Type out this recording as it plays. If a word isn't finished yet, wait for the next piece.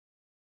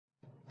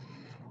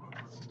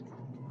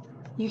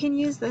You can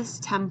use this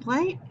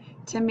template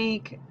to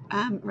make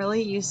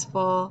really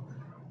useful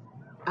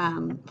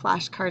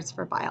flashcards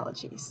for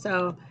biology.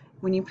 So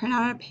when you print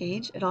out a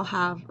page, it'll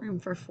have room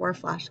for 4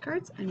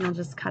 flashcards, and you'll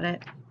just cut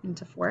it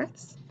into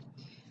fourths.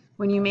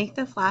 When you make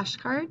the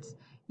flashcards,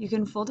 you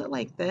can fold it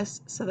like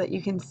this so that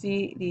you can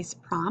see these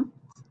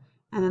prompts,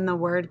 and then the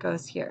word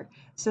goes here.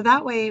 So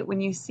that way, when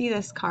you see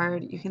this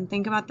card, you can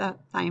think about the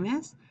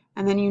thymus,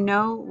 and then you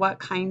know what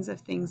kinds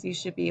of things you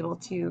should be able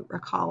to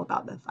recall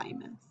about the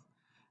thymus.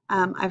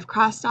 I've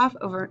crossed off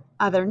over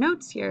other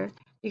notes here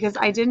because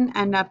I didn't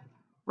end up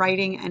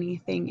writing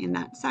anything in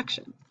that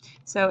section.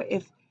 So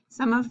if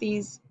some of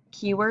these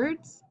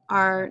keywords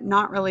are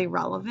not really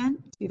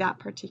relevant to that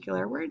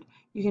particular word,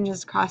 you can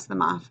just cross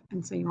them off,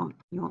 and so you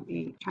won't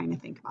be trying to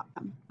think about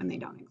them when they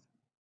don't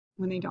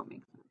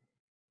make sense.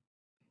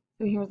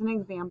 So here's an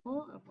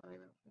example of what I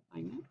wrote for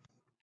thymus.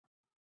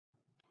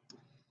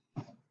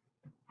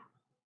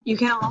 You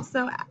can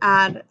also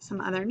add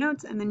some other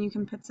notes, and then you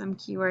can put some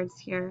keywords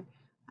here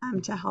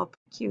to help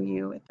cue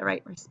you with the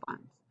right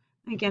response.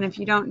 Again, if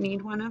you don't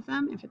need one of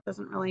them, if it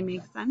doesn't really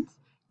make sense,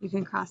 you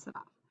can cross it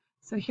off.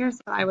 So here's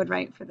what I would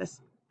write for the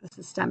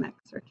systemic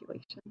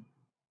circulation.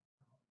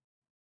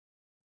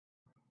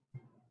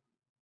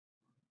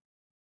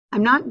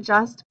 I'm not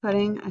just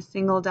putting a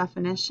single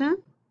definition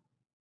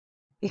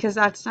because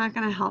that's not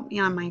going to help me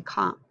on my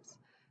comps.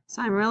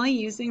 So I'm really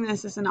using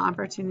this as an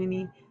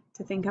opportunity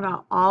to think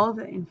about all of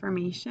the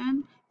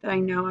information that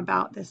I know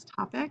about this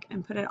topic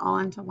and put it all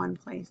into one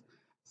place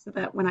so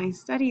that when I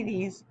study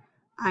these,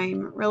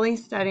 I'm really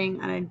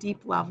studying at a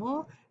deep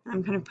level, and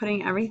I'm kind of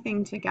putting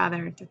everything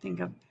together to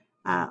think of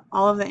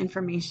all of the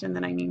information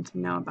that I need to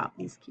know about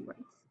these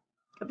keywords.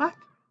 Good luck.